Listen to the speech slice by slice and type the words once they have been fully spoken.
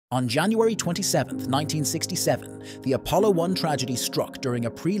On January 27, 1967, the Apollo 1 tragedy struck during a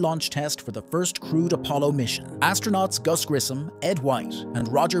pre-launch test for the first crewed Apollo mission. Astronauts Gus Grissom, Ed White,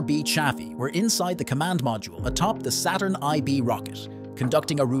 and Roger B. Chaffee were inside the command module atop the Saturn IB rocket,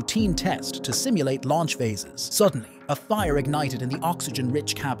 conducting a routine test to simulate launch phases. Suddenly, a fire ignited in the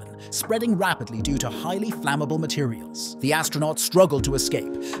oxygen-rich cabin, spreading rapidly due to highly flammable materials. The astronauts struggled to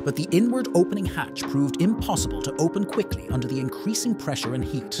escape, but the inward opening hatch proved impossible to open quickly under the increasing pressure and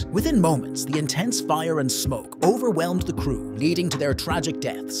heat. Within moments, the intense fire and smoke overwhelmed the crew, leading to their tragic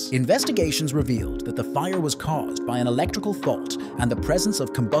deaths. Investigations revealed that the fire was caused by an electrical fault and the presence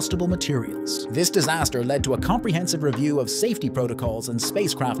of combustible materials. This disaster led to a comprehensive review of safety protocols and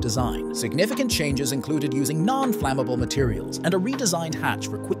spacecraft design. Significant changes included using non-flammable materials and a redesigned hatch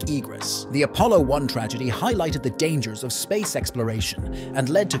for quick egress. The Apollo 1 tragedy highlighted the dangers of space exploration and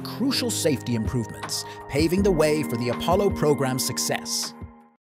led to crucial safety improvements, paving the way for the Apollo program's success.